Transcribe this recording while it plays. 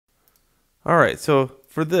All right, so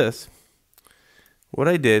for this, what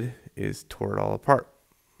I did is tore it all apart.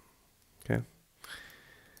 Okay.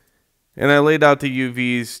 And I laid out the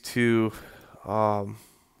UVs to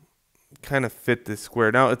kind of fit this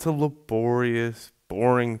square. Now, it's a laborious,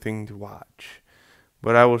 boring thing to watch.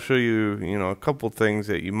 But I will show you, a couple things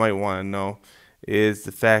that you might want to know is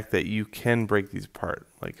the fact that you can break these apart.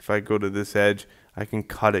 Like if I go to this edge, I can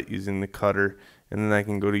cut it using the cutter, and then I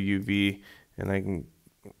can go to UV, and I can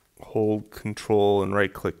hold Control and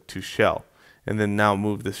right click to shell, and then now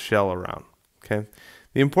move this shell around. Okay.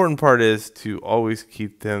 The important part is to always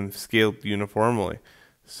keep them scaled uniformly.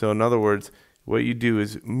 So in other words, what you do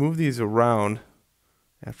is move these around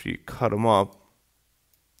after you cut them up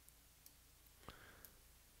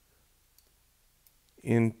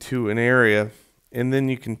into an area, and then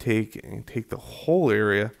you can take the whole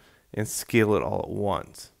area and scale it all at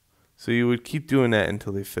once. So you would keep doing that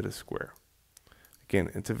until they fit a square. Again,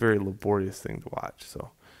 it's a very laborious thing to watch.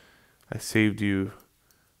 So I saved you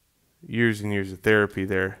years and years of therapy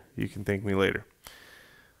there. You can thank me later.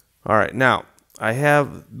 All right, now I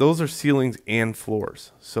have, those are ceilings and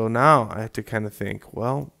floors. So now I have to kind of think,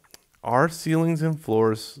 well, are ceilings and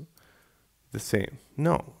floors the same?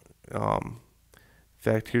 No. In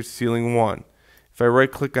fact, here's ceiling 1. If I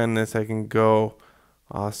right click on this, I can go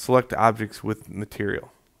select objects with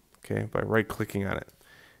material, okay, by right clicking on it.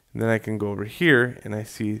 And then I can go over here and I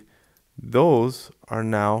see those are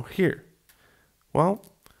now here. Well,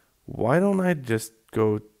 why don't I just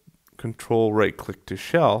go Control right click to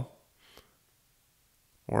shell,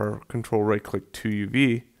 or Control right click to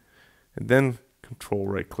UV, and then Control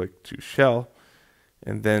right click to shell,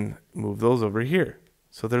 and then move those over here.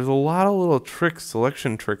 So there's a lot of little tricks,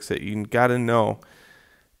 selection tricks that you gotta know.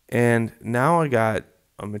 And now I got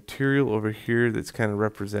a material over here that's kind of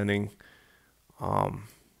representing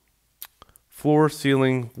floor,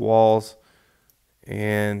 ceiling, walls,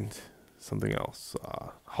 and something else,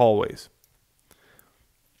 hallways.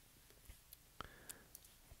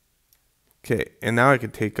 Okay, and now I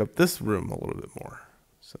can take up this room a little bit more.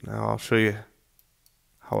 So now I'll show you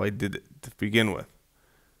how I did it to begin with.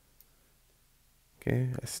 Okay,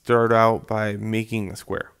 I start out by making a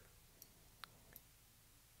square.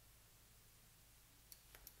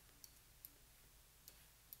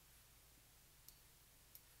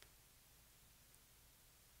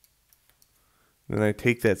 Then I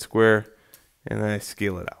take that square and I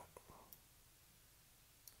scale it out.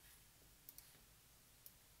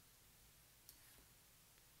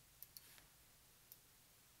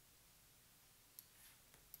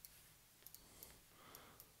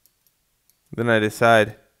 Then I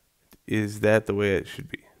decide, is that the way it should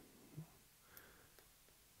be?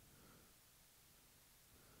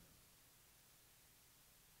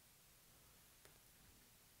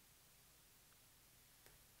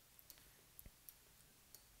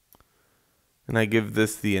 And I give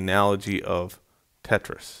this the analogy of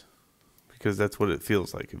Tetris, because that's what it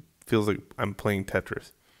feels like. It feels like I'm playing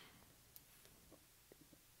Tetris.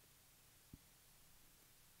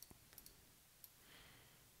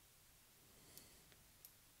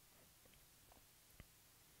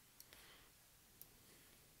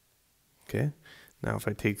 Okay, now if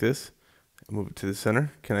I take this and move it to the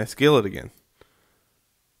center, can I scale it again?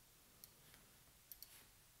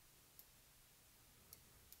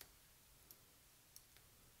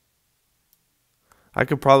 I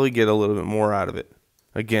could probably get a little bit more out of it.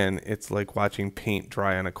 Again, it's like watching paint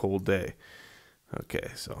dry on a cold day.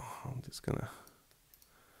 Okay, so I'm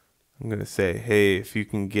gonna say, hey, if you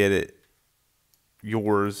can get it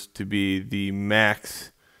yours to be the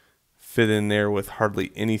max fit in there with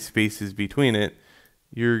hardly any spaces between it,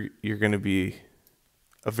 you're going to be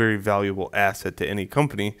a very valuable asset to any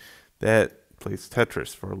company that plays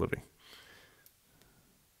Tetris for a living.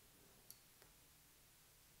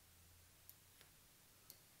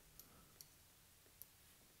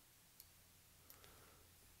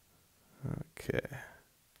 Okay.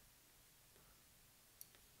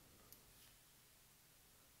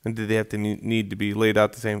 And did they have to need to be laid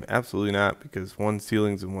out the same? Absolutely not, because one's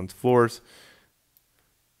ceilings and one's floors.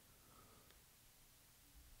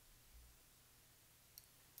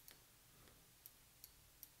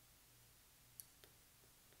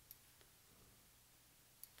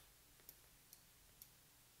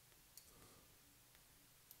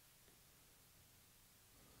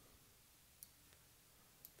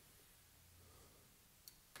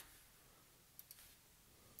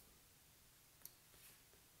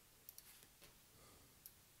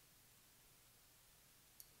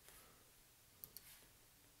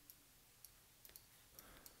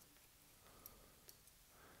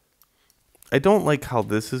 I don't like how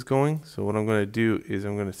this is going, so what I'm going to do is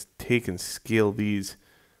I'm going to take and scale these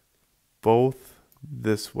both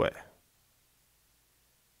this way.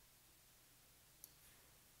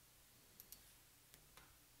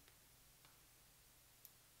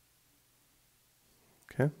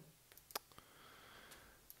 Okay.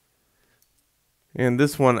 And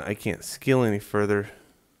this one I can't scale any further.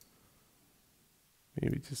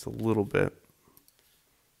 Maybe just a little bit.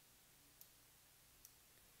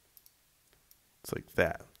 It's like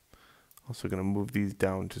that. Also going to move these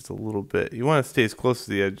down just a little bit. You want to stay as close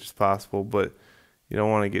to the edge as possible, but you don't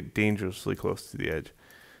want to get dangerously close to the edge.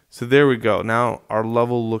 So there we go. Now our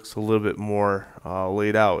level looks a little bit more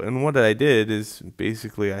laid out. And what I did is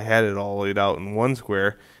basically I had it all laid out in one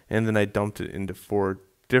square, and then I dumped it into 4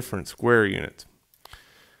 different square units.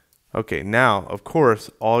 Okay, now, of course,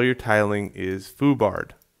 all your tiling is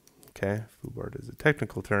foobarred. Okay, foobarred is a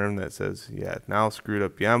technical term that says, yeah, now screwed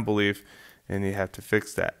up beyond belief, and you have to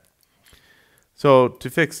fix that. So to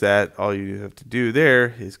fix that, all you have to do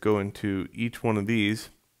there is go into each one of these.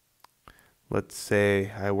 Let's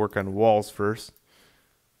say I work on walls first.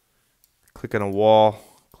 Click on a wall,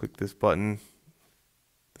 click this button,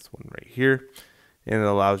 this one right here, and it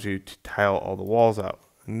allows you to tile all the walls out.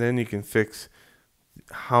 And then you can fix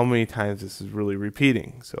how many times this is really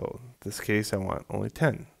repeating. So in this case, I want only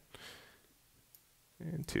 10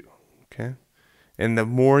 and 2. Okay, and the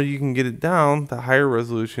more you can get it down, the higher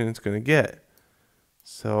resolution it's going to get.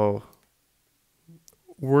 So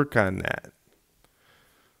work on that.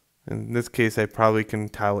 In this case, I probably can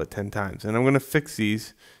tile it 10 times. And I'm going to fix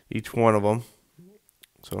these, each one of them.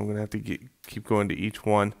 So I'm going to have to keep going to each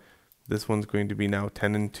one. This one's going to be now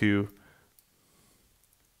 10 and 2.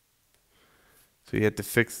 So you have to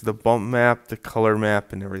fix the bump map, the color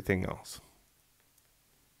map, and everything else.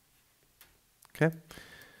 Okay.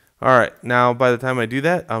 All right. Now, by the time I do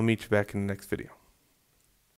that, I'll meet you back in the next video.